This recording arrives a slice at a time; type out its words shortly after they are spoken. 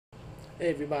Hey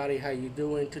everybody, how you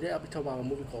doing? Today I'll be talking about a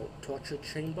movie called Torture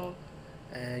Chamber,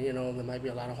 and there might be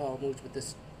a lot of horror movies with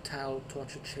this title,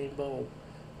 Torture Chamber or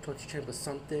Torture Chamber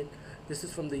something. This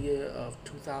is from the year of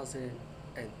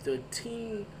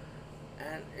 2013,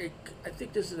 and I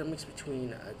think this is a mix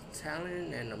between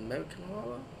Italian and American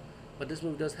horror. But this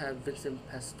movie does have Vincent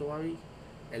Pastore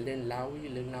and Lynn Lowry.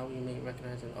 Lynn Lowry you may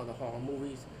recognize in other horror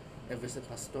movies, and Vincent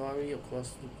Pastore, of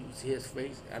course, you see his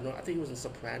face. I think he was in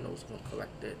Sopranos. If I'm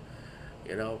corrected.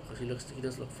 Because he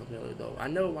does look familiar though. I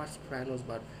never watched Sopranos,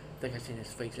 but I think I seen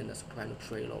his face in the Soprano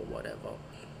trailer or whatever.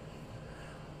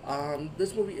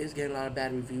 This movie is getting a lot of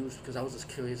bad reviews because I was just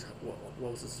curious what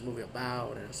was this movie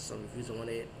about and some reviews on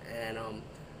it. And I'm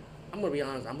gonna be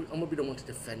honest, I'm gonna be the one to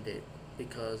defend it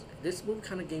because this movie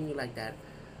kind of gave me like that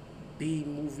B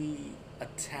movie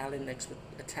Italian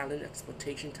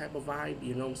exploitation type of vibe.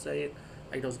 You know what I'm saying?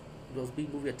 Like those B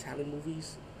movie Italian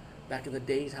movies back in the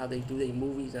days, how they do their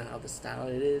movies and how the style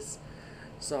it is.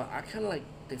 So I kind of like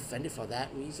defended for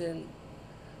that reason.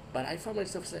 But I found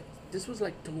myself saying this was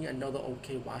like to me another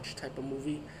okay watch type of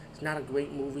movie. It's not a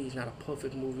great movie. It's not a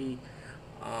perfect movie.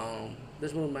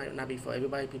 This movie might not be for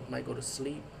everybody. People might go to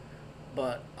sleep,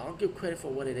 but I'll give credit for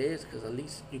what it is because at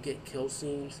least you get kill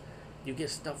scenes, you get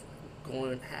stuff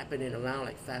going happening around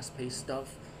like fast paced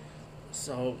stuff.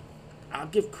 So I'll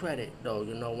give credit though.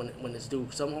 When it's due.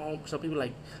 Some people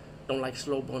don't like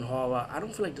slow burn horror. I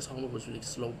don't feel like this horror was really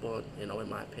slow burn. In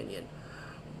my opinion.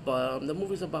 But the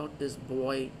movie's about this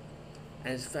boy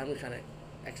and his family trying to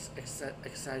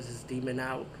exercise his demon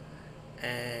out,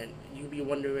 and you be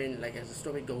wondering like as the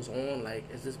story goes on, like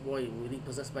is this boy really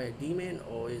possessed by a demon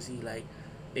or is he like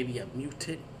maybe a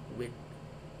mutant with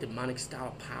demonic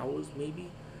style powers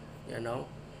maybe, you know?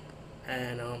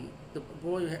 And the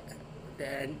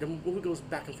movie goes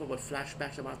back and forth with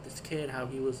flashbacks about this kid, how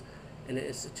he was in an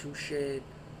institution,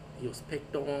 he was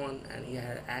picked on, and he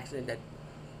had an accident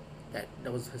that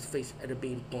was his face ended up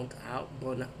being burned.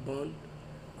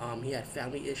 He had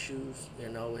family issues,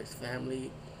 his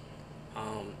family.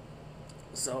 Um,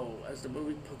 so as the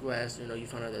movie progressed, you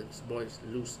find out that this boy is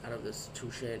loose out of the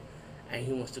institution, and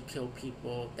he wants to kill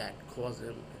people that cause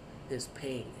him his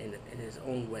pain in his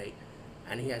own way,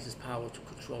 and he has his power to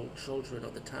control children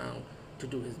of the town to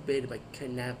do his bid by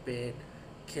kidnapping,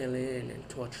 killing, and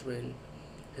torturing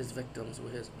his victims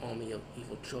with his army of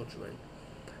evil children.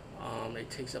 It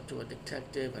takes up to a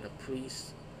detective and a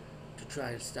priest to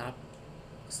try and stop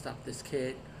this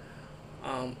kid.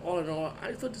 All in all,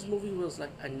 I thought this movie was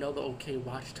like another okay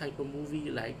watch type of movie.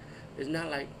 Like it's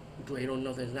not like great or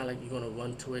nothing. It's not like you're gonna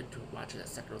run to it to watch it a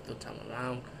second or third time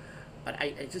around. But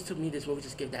it just to me this movie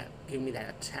just gave me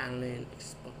that Italian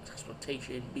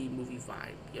exploitation B movie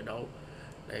vibe.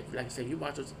 Like I said, you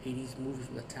watch those '80s movies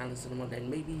from the Italian cinema, then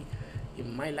maybe you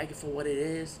might like it for what it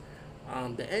is.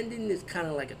 The ending is kind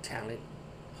of like a talent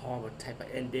horror type of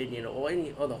ending, or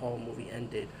any other horror movie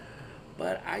ending.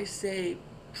 But I say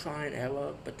try and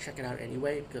error, but check it out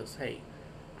anyway because hey,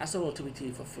 I saw it on Tubi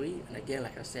TV for free. And again,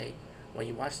 like I say, when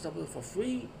you watch something for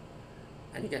free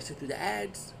and you gotta sit through the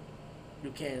ads,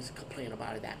 you can't complain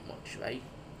about it that much, right?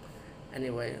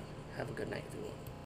 Anyway, have a good night, everyone.